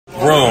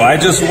I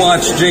just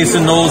watched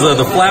Jason Knowles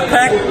the flat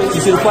pack.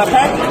 You see the flat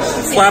pack?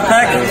 Flat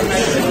pack?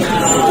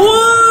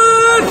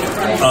 What?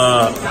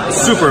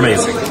 Super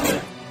amazing.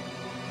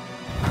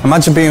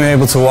 Imagine being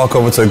able to walk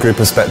over to a group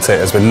of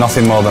spectators with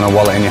nothing more than a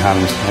wallet in your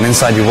hand, and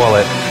inside your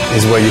wallet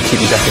is where you keep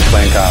your deck of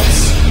playing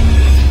cards.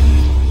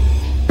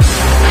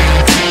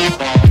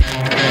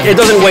 It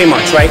doesn't weigh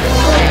much, right?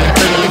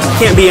 It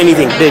can't be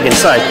anything big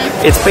inside.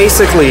 It's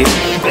basically,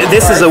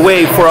 this is a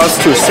way for us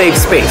to save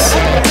space.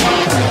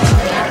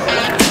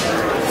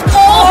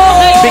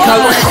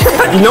 Because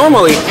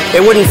normally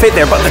it wouldn't fit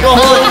there, but the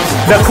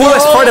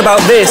coolest part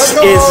about this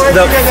is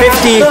the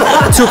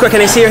 52,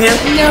 can I see your hand?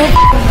 No.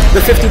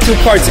 The 52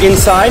 cards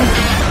inside.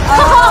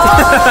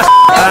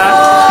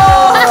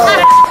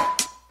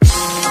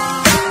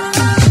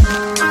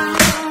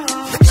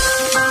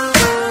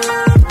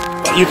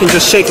 You can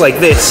just shake like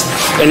this,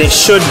 and it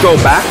should go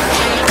back.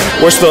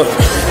 Where's the...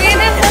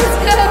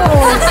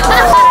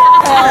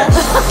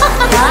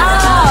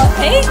 Wow,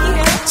 thank you.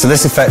 So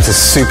this effect is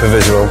super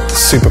visual,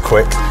 super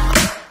quick.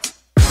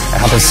 It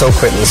happens so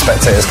quick that the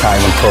spectators can't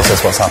even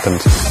process what's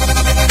happened.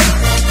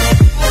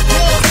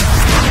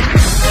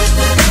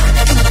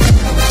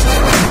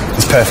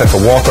 It's perfect for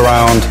walk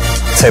around,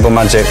 table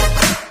magic,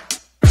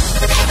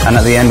 and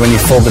at the end when you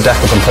fold the deck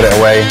up and put it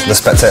away, the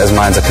spectators'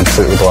 minds are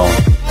completely blown.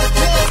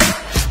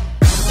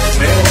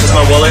 This is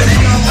my wallet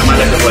and my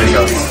deck of playing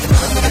cards.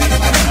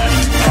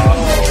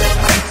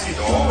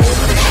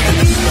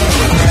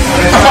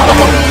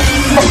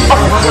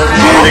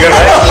 You got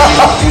it?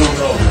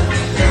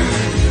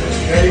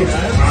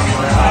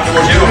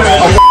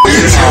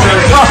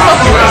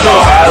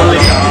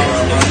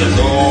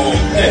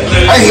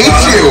 I hate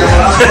you.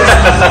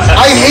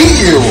 I hate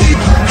you.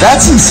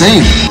 That's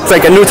insane. It's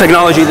like a new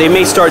technology. They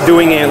may start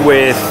doing it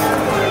with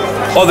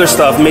other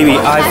stuff. Maybe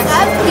I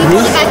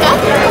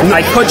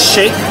could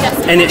shake,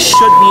 and it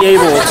should be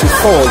able to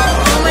fold.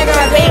 Oh my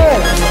god, wait.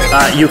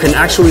 You can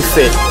actually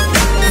fit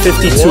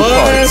 52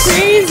 cards.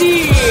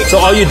 Crazy. So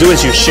all you do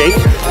is you shake,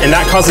 and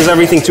that causes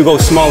everything to go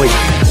smaller.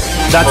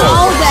 That's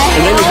all.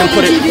 And then you can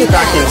put it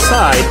back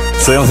inside.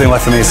 So the only thing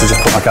left for me is to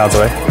just put my cards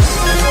away.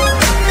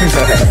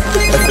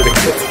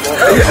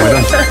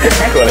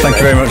 Thank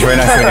you very much, very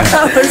nice meeting you.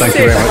 Thank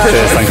you very much,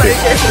 cheers, thank you.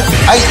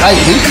 I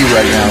hate you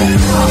right now.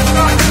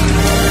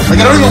 Like,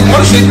 I don't even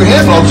want to shake your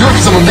hand, but I'll do it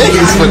because I'm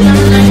amazed, but...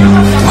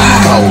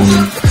 Wow.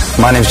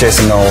 My name's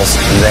Jason Knowles,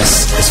 and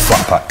this is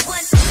Flat Pack.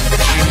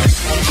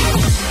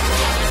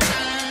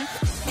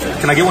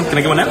 Can I get one? Can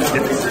I get one now?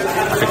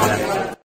 Yeah. I'll take one now.